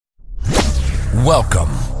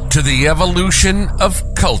Welcome to the evolution of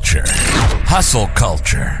culture. Hustle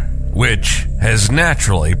culture, which has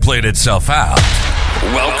naturally played itself out.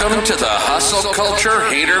 Welcome to the Hustle Culture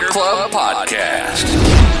Hater Club podcast.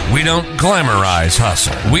 We don't glamorize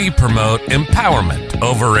hustle. We promote empowerment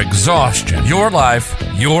over exhaustion. Your life,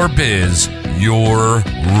 your biz, your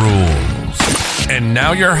rules. And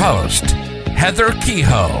now your host, Heather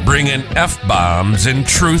Kehoe, bringing F-bombs and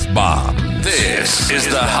truth bombs. This is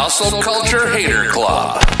the Hustle Culture Hater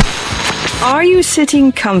Club. Are you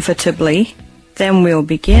sitting comfortably? Then we'll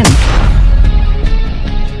begin.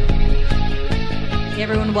 Hey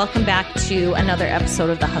everyone, welcome back to another episode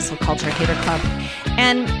of the Hustle Culture Hater Club.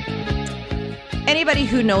 And anybody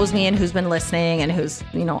who knows me and who's been listening and who's,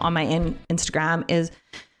 on my Instagram is,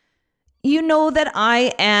 that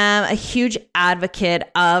I am a huge advocate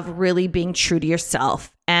of really being true to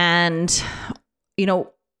yourself and,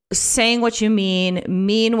 saying what you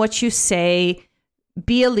mean what you say,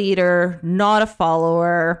 be a leader, not a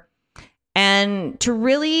follower, and to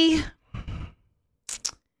really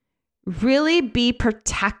be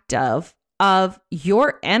protective of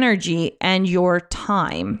your energy and your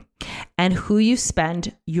time and who you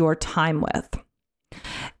spend your time with.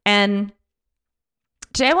 And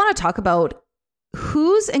today I want to talk about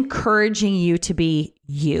who's encouraging you to be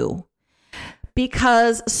you.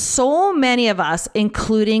 Because so many of us,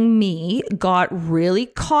 including me, got really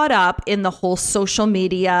caught up in the whole social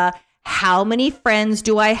media. How many friends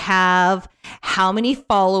do I have? How many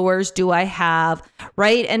followers do I have?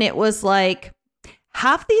 Right? And it was like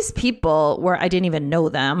half these people were, I didn't even know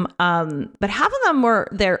them, but half of them were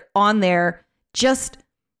on there just,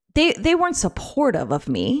 they weren't supportive of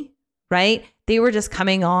me, right? They were just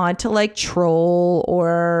coming on to like troll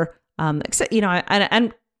or, and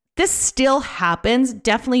this still happens,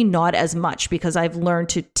 definitely not as much because I've learned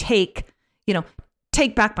to take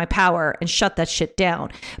back my power and shut that shit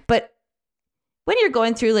down. But when you're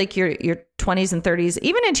going through like your 20s and 30s,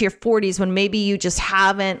 even into your 40s, when maybe you just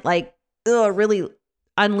haven't really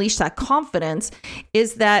unleashed that confidence,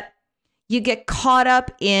 is that you get caught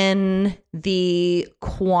up in the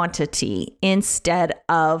quantity instead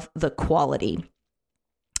of the quality.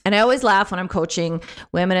 And I always laugh when I'm coaching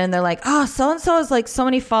women and they're like, oh, so-and-so has like so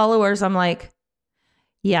many followers. I'm like,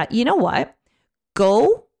 yeah, you know what?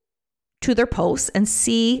 Go to their posts and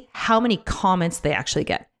see how many comments they actually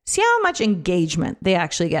get. See how much engagement they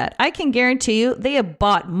actually get. I can guarantee you they have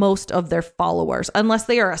bought most of their followers unless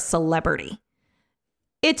they are a celebrity.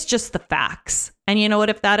 It's just the facts. And you know what?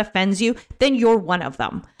 If that offends you, then you're one of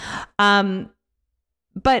them.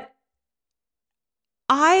 But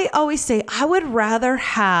I always say I would rather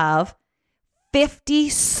have 50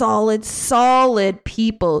 solid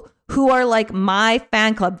people who are like my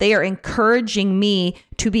fan club. They are encouraging me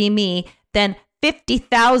to be me than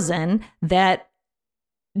 50,000 that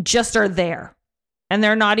just are there. And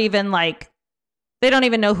they're not even they don't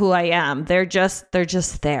even know who I am. They're just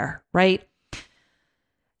there, right?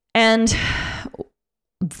 And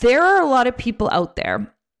there are a lot of people out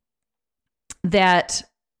there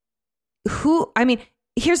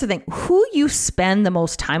here's the thing, who you spend the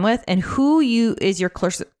most time with and who is your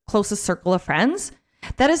closest circle of friends,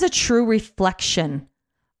 that is a true reflection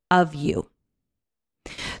of you.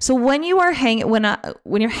 So when you are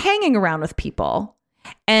when you're hanging around with people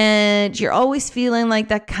and you're always feeling like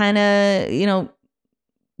that kind of,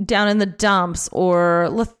 down in the dumps or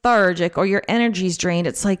lethargic or your energy's drained,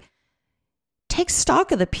 it's like, take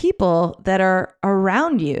stock of the people that are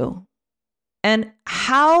around you and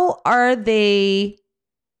how are they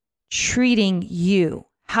treating you?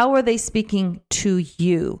 How are they speaking to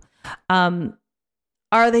you?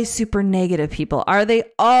 Are they super negative people? Are they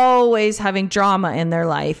always having drama in their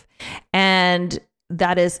life? And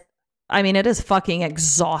that is, it is fucking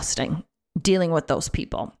exhausting dealing with those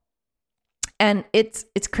people. And it's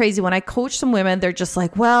crazy. When I coach some women, they're just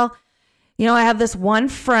like, well, I have this one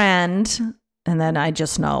friend, and then I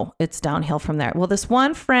just know it's downhill from there. Well, this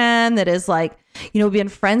one friend that is been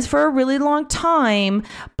friends for a really long time,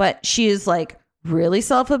 but she is really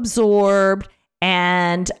self-absorbed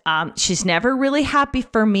and she's never really happy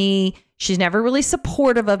for me. She's never really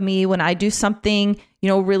supportive of me when I do something,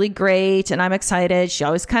 really great and I'm excited. She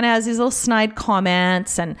always kind of has these little snide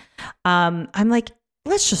comments. And I'm like,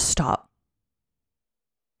 let's just stop.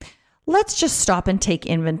 Let's just stop and take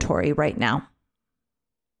inventory right now.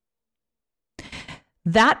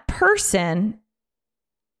 That person,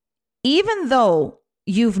 even though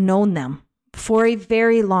you've known them for a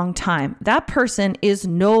very long time, that person is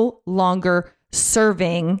no longer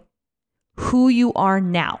serving who you are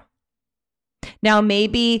now. Now,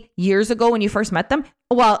 maybe years ago when you first met them,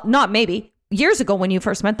 well, not maybe, years ago when you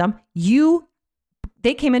first met them, you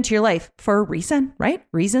they came into your life for a reason, right?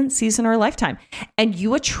 Reason, season, or lifetime. And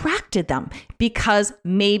you attracted them because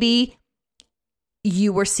maybe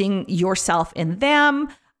you were seeing yourself in them.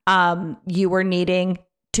 You were needing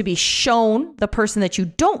to be shown the person that you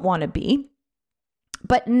don't want to be.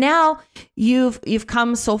 But now you've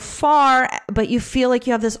come so far, but you feel like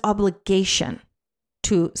you have this obligation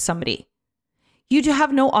to somebody. You do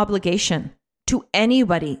have no obligation to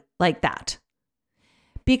anybody like that.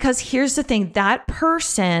 Because here's the thing, that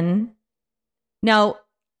person, now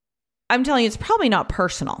I'm telling you, it's probably not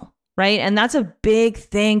personal, right? And that's a big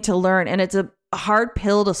thing to learn. And it's a hard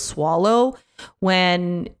pill to swallow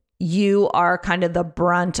when you are kind of the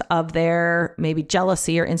brunt of their maybe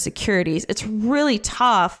jealousy or insecurities. It's really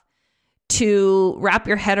tough to wrap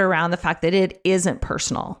your head around the fact that it isn't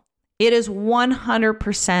personal. It is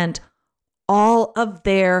 100% all of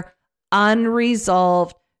their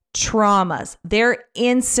unresolved traumas, their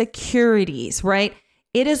insecurities, right?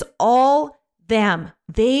 It is all them.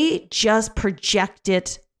 They just project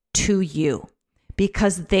it to you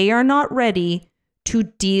because they are not ready to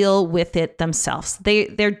deal with it themselves.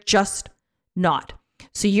 They're just not.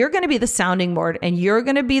 So you're going to be the sounding board and you're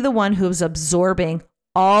going to be the one who's absorbing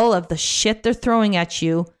all of the shit they're throwing at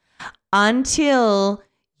you until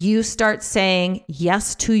you start saying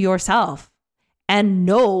yes to yourself and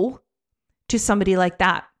no to somebody like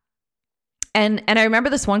that. And I remember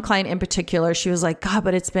this one client in particular, she was like, God,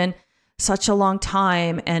 but it's been such a long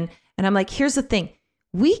time. And I'm like, here's the thing.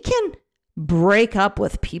 We can break up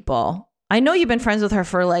with people. I know you've been friends with her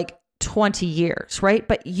for like 20 years, right?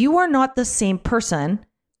 But you are not the same person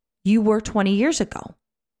you were 20 years ago.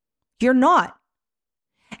 You're not.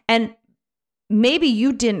 And maybe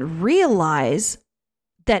you didn't realize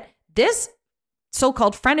that this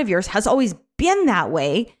so-called friend of yours has always been that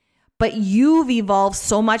way, but you've evolved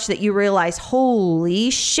so much that you realize, holy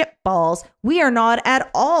shit balls, we are not at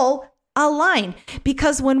all aligned.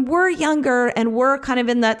 Because when we're younger and we're kind of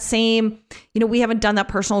in that same, we haven't done that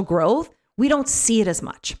personal growth, we don't see it as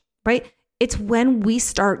much, right? It's when we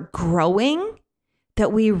start growing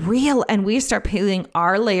that we start peeling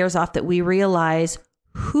our layers off that we realize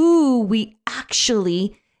who we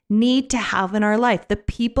actually need to have in our life, the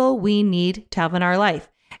people we need to have in our life.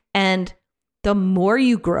 And the more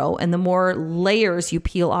you grow and the more layers you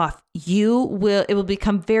peel off, it will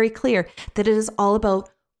become very clear that it is all about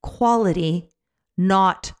quality,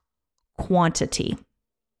 not quantity.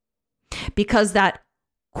 Because that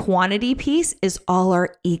quantity piece is all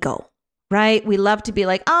our ego, right? We love to be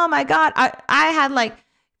like, oh my God, I had like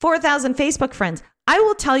 4,000 Facebook friends. I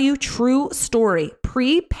will tell you true story.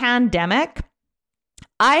 Pre-pandemic,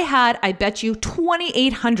 I bet you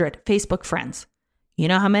 2,800 Facebook friends. You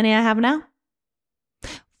know how many I have now?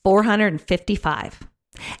 455.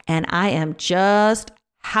 And I am just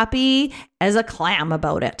happy as a clam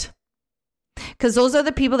about it. Because those are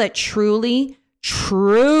the people that truly,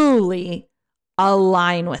 truly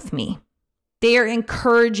align with me. They are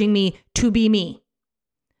encouraging me to be me.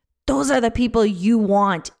 Those are the people you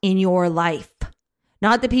want in your life.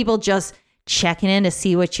 Not the people just checking in to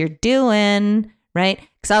see what you're doing, right?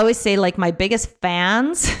 Because I always say like my biggest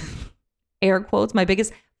fans, air quotes, my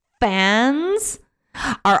biggest fans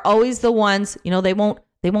are always the ones, they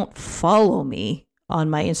won't follow me on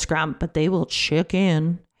my Instagram, but they will check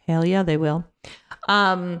in. Hell yeah, they will.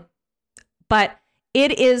 But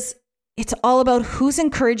it's all about who's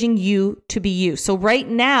encouraging you to be you. So right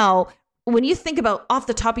now, when you think about off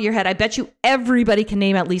the top of your head, I bet you everybody can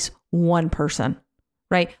name at least one person,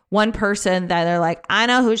 right? One person that they're like, I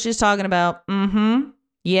know who she's talking about. Mm-hmm.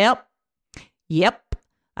 Yep.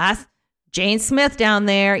 That's Jane Smith down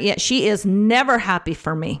there. Yeah, she is never happy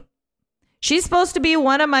for me. She's supposed to be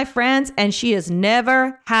one of my friends and she is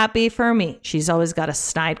never happy for me. She's always got a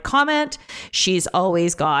snide comment. She's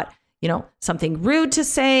always got, something rude to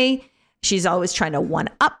say. She's always trying to one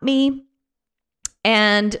up me.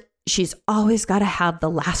 And she's always got to have the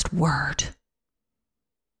last word.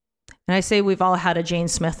 And I say we've all had a Jane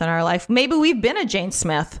Smith in our life. Maybe we've been a Jane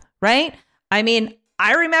Smith, right? I mean,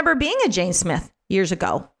 I remember being a Jane Smith years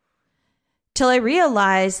ago. Till I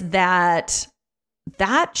realized that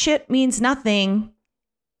shit means nothing,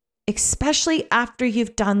 especially after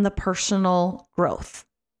you've done the personal growth.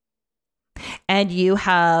 And you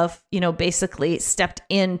have, basically stepped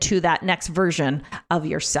into that next version of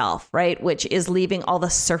yourself, right? Which is leaving all the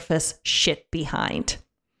surface shit behind.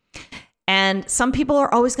 And some people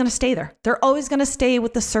are always going to stay there. They're always going to stay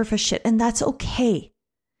with the surface shit. And that's okay.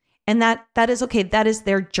 And that is okay. That is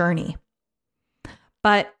their journey.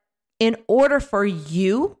 But in order for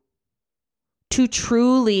you to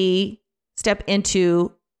truly step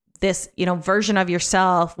into this, version of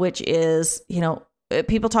yourself, which is,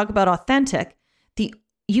 people talk about authentic.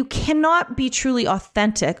 You cannot be truly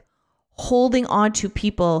authentic holding on to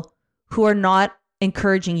people who are not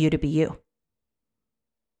encouraging you to be you.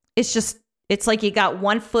 It's like you got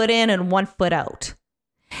one foot in and one foot out.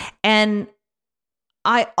 And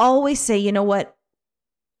I always say, you know what?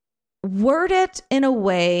 Word it in a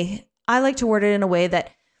way, I like to word it in a way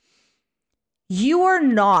that you are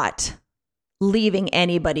not leaving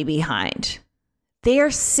anybody behind. They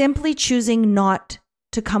are simply choosing not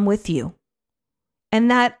to come with you.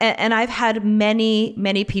 And I've had many,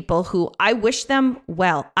 many people who I wish them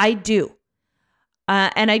well. I do.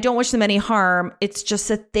 And I don't wish them any harm. It's just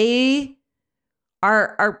that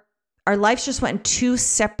our lives just went in two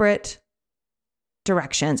separate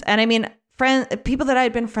directions. And I mean, people that I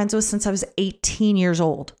had been friends with since I was 18 years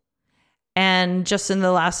old. And just in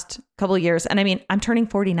the last couple of years. And I mean, I'm turning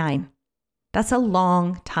 49. That's a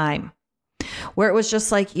long time. Where it was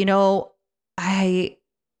just like, you know, I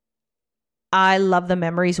love the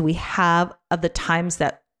memories we have of the times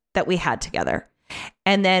that we had together.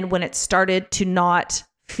 And then when it started to not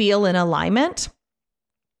feel in alignment,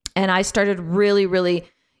 and I started really, really,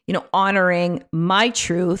 you know, honoring my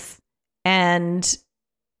truth and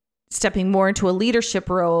stepping more into a leadership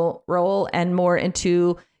role and more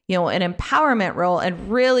into, you know, an empowerment role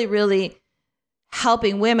and really, really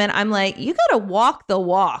helping women, I'm like, you got to walk the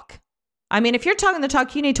walk. I mean, if you're talking the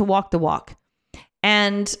talk, you need to walk the walk.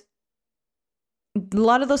 And a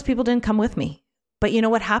lot of those people didn't come with me. But you know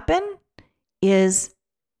what happened is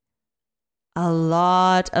a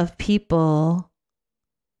lot of people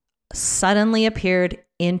suddenly appeared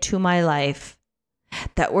into my life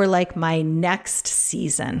that were like my next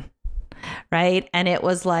season, right? And it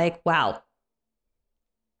was like, wow,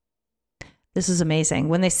 this is amazing.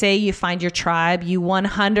 When they say you find your tribe, you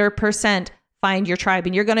 100% find your tribe,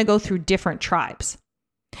 and you're going to go through different tribes.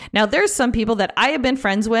 Now, there's some people that I have been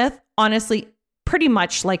friends with, honestly, pretty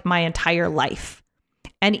much like my entire life.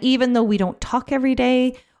 And even though we don't talk every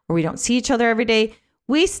day or we don't see each other every day,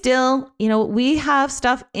 we still, you know, we have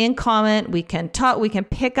stuff in common. We can talk, we can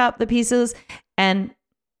pick up the pieces, and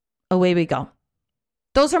away we go.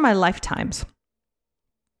 Those are my lifetimes.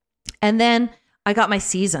 And then I got my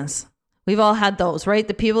seasons. We've all had those, right?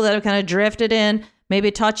 The people that have kind of drifted in,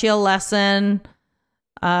 maybe taught you a lesson,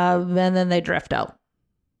 and then they drift out.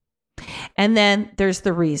 And then there's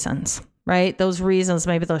the reasons, right? Those reasons,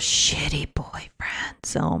 maybe those shitty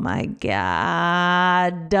boyfriends. Oh my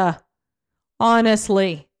God.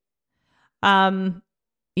 Honestly.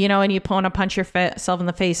 You know, and you want to punch yourself in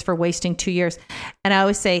the face for wasting 2 years. And I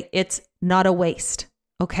always say it's not a waste.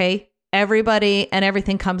 Okay. Everybody and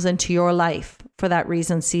everything comes into your life for that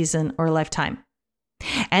reason, season, or lifetime.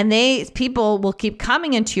 And people will keep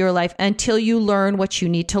coming into your life until you learn what you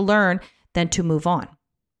need to learn, then to move on.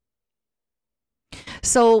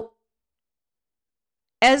 So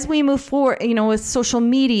as we move forward, you know, with social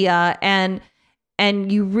media and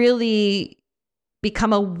you really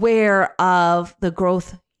become aware of the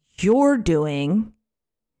growth you're doing,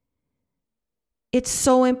 it's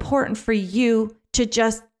so important for you to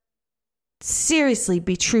just seriously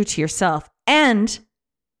be true to yourself and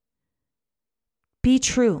be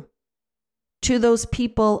true to those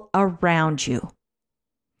people around you.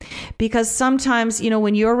 Because sometimes, you know,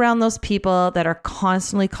 when you're around those people that are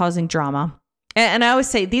constantly causing drama, and I always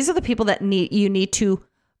say, these are the people that you need to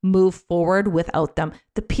move forward without them.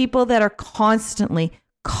 The people that are constantly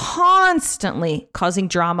causing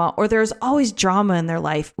drama, or there's always drama in their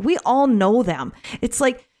life. We all know them. It's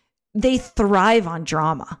like they thrive on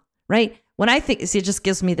drama, right? When I think, it just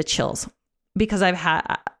gives me the chills because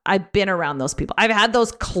I've been around those people. I've had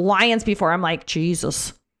those clients before. I'm like,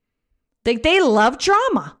 Jesus, they love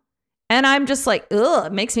drama. And I'm just like, ugh,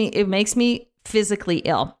 it makes me physically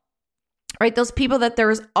ill, right? Those people that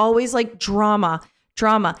there's always like drama,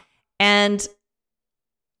 and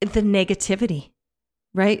the negativity,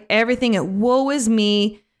 right? Everything, woe is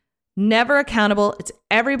me, never accountable. It's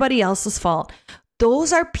everybody else's fault.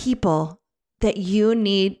 Those are people that you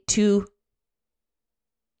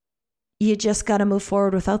just got to move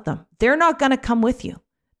forward without them. They're not going to come with you.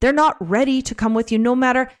 They're not ready to come with you, no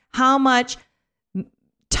matter how much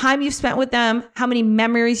time you've spent with them, how many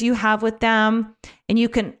memories you have with them, and you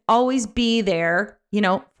can always be there, you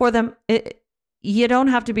know, for them. You don't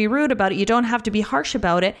have to be rude about it. You don't have to be harsh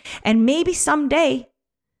about it. And maybe someday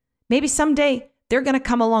they're going to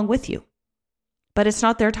come along with you, but it's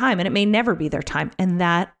not their time, and it may never be their time. And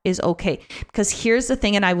that is okay. Because here's the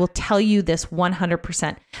thing, and I will tell you this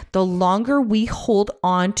 100%. The longer we hold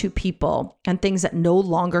on to people and things that no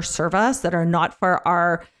longer serve us, that are not for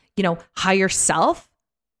our, you know, higher self,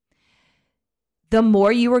 the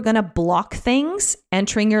more you are going to block things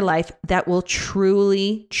entering your life that will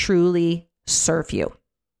truly, truly serve you.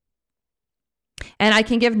 And I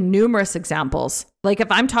can give numerous examples. Like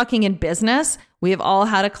if I'm talking in business, we have all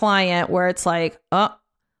had a client where it's like, oh,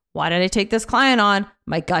 why did I take this client on?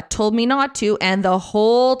 My gut told me not to. And the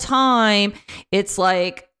whole time it's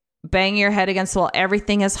like banging your head against the wall.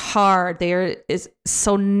 Everything is hard. There is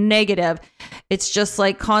so negative. It's just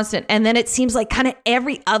like constant. And then it seems like kind of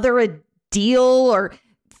every other deal or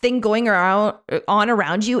thing going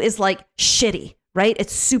around you is like shitty, right?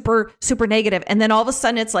 It's super, super negative. And then all of a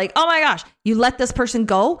sudden it's like, oh my gosh, you let this person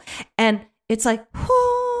go. And it's like,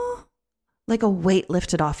 whoo, like a weight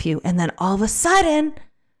lifted off you. And then all of a sudden,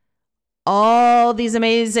 all these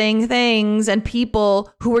amazing things and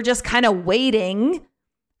people who were just kind of waiting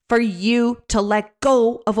for you to let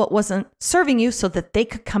go of what wasn't serving you so that they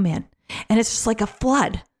could come in. And it's just like a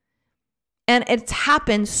flood. And it's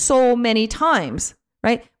happened so many times,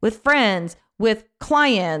 right? With friends, with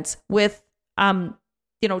clients, with,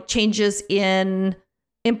 changes in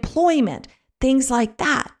employment, things like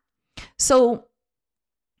that. So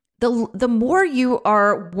the more you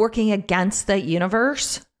are working against the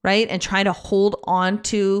universe, right? And trying to hold on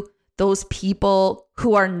to those people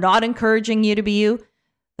who are not encouraging you to be you,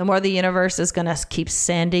 the more the universe is going to keep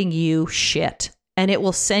sending you shit. And it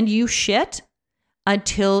will send you shit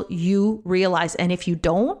until you realize. And if you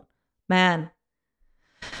don't, man,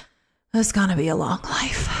 it's going to be a long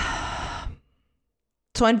life.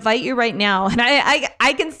 So I invite you right now. And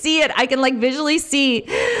I can see it. I can like visually see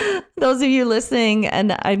those of you listening.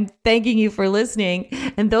 And I'm thanking you for listening.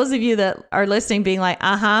 And those of you that are listening being like,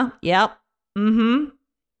 yep,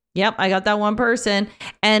 yep, I got that one person.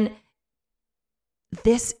 And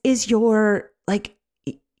this is your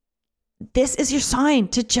sign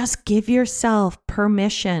to just give yourself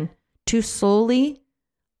permission to slowly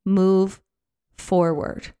move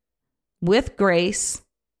forward with grace.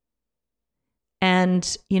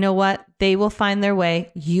 And you know what? They will find their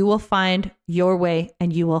way. You will find your way,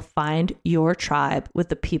 and you will find your tribe with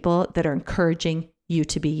the people that are encouraging you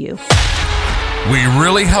to be you. We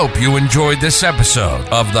really hope you enjoyed this episode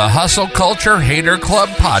of the Hustle Culture Hater Club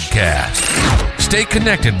podcast. Stay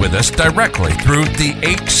connected with us directly through the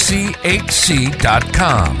hchc.com.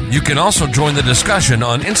 You can also join the discussion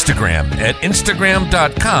on Instagram at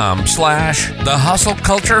instagram.com/the Hustle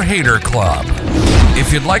Culture Hater Club.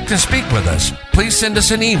 If you'd like to speak with us, please send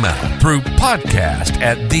us an email through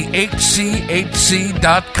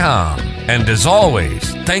podcast@thehchc.com. And as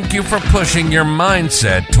always, thank you for pushing your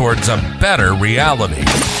mindset towards a better reality.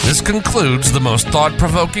 This concludes the most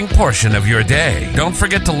thought-provoking portion of your day. Don't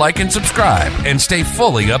forget to like and subscribe and stay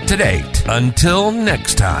fully up to date. Until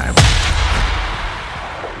next time.